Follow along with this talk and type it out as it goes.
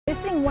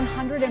Missing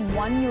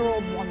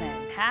 101-year-old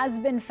woman has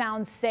been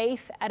found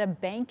safe at a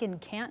bank in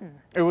Canton.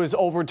 It was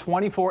over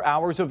 24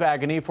 hours of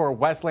agony for a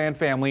Westland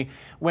family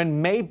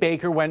when May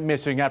Baker went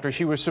missing after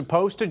she was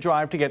supposed to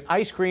drive to get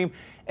ice cream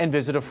and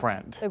visit a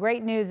friend. The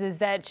great news is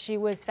that she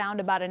was found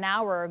about an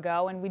hour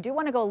ago, and we do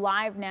want to go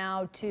live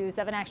now to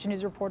 7 Action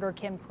News reporter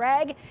Kim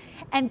Craig.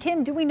 And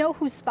Kim, do we know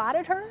who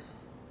spotted her?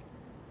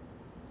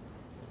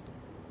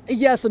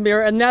 Yes,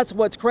 Amira, and that's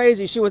what's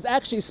crazy. She was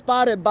actually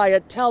spotted by a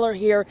teller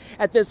here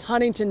at this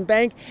Huntington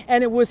bank,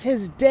 and it was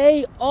his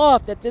day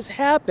off that this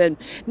happened.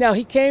 Now,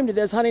 he came to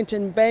this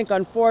Huntington bank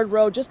on Ford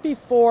Road just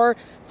before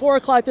 4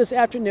 o'clock this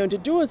afternoon to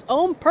do his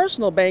own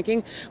personal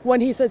banking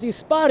when he says he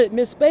spotted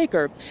Miss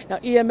Baker. Now,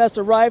 EMS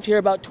arrived here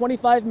about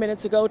 25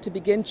 minutes ago to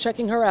begin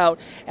checking her out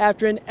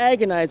after an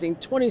agonizing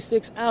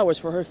 26 hours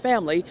for her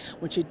family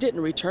when she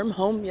didn't return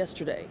home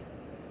yesterday.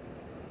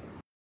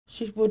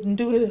 She wouldn't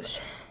do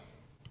this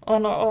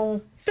on her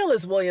own.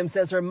 Phyllis Williams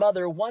says her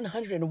mother,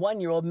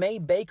 101-year-old May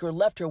Baker,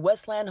 left her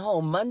Westland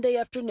home Monday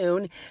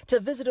afternoon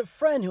to visit a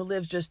friend who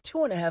lives just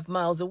 2.5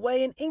 miles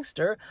away in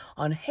Inkster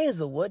on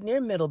Hazelwood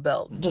near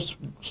Middlebelt. Just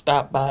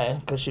stopped by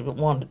because she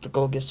wanted to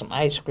go get some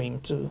ice cream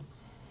too,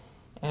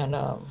 and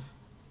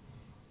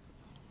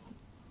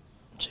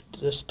she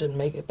just didn't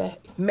make it back.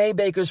 May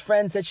Baker's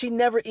friend said she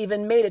never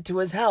even made it to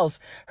his house.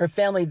 Her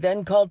family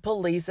then called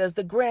police as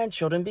the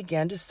grandchildren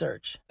began to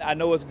search. I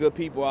know it's good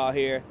people out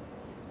here.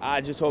 I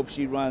just hope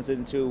she runs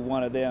into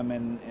one of them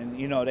and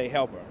you know, they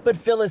help her. But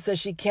Phyllis says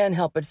she can't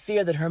help but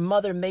fear that her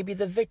mother may be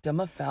the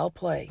victim of foul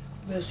play.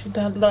 But she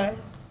not lying.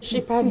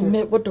 She probably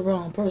met with the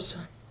wrong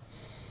person.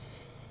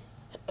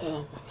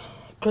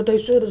 Because they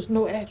said there's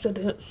no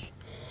accidents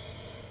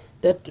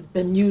that have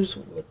been used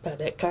by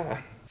that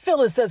car.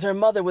 Phyllis says her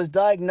mother was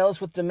diagnosed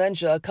with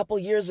dementia a couple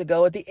years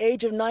ago at the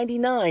age of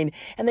 99,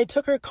 and they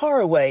took her car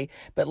away.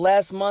 But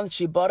last month,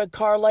 she bought a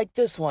car like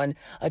this one,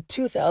 a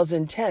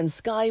 2010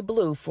 sky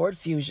blue Ford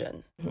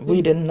Fusion. We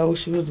didn't know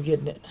she was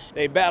getting it.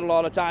 They battle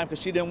all the time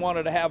because she didn't want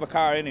her to have a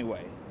car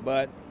anyway.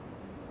 But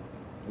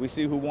we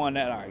see who won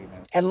that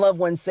argument. And loved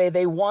ones say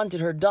they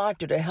wanted her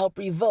doctor to help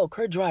revoke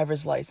her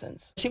driver's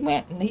license. She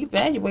went and he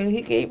evaluated.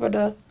 He gave her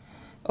the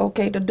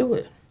okay to do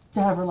it.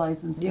 To have her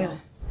license, yeah.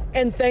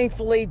 And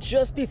thankfully,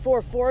 just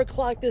before 4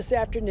 o'clock this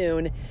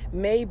afternoon,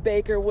 May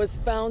Baker was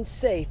found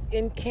safe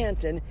in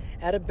Canton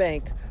at a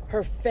bank.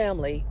 Her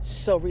family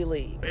so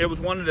relieved. It was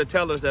one of the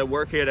tellers that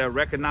work here that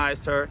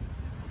recognized her.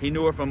 He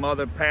knew her from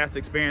other past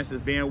experiences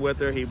being with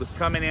her. He was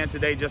coming in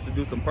today just to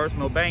do some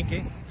personal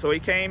banking. So he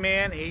came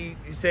in, he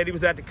said he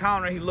was at the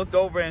counter. He looked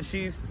over and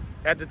she's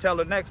at the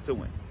teller next to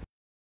him.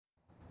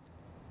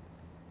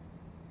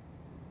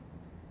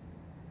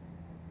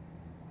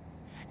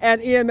 And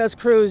EMS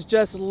crews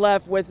just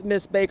left with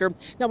Miss Baker.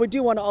 Now, we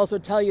do want to also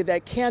tell you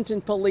that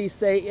Canton police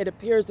say it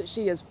appears that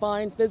she is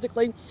fine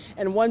physically,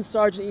 and one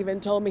sergeant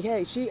even told me,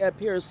 hey, she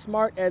appears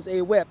smart as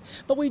a whip.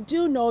 But we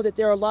do know that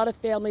there are a lot of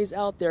families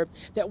out there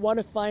that want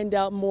to find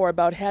out more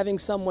about having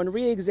someone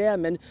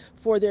re-examined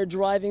for their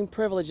driving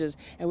privileges,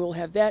 and we'll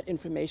have that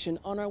information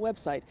on our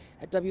website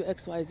at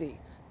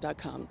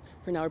WXYZ.com.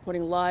 For now,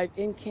 reporting live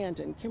in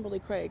Canton, Kimberly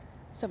Craig,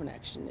 7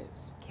 Action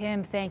News.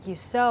 Kim, thank you.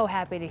 So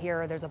happy to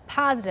hear there's a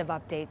positive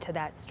update to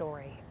that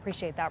story.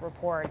 Appreciate that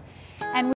report. And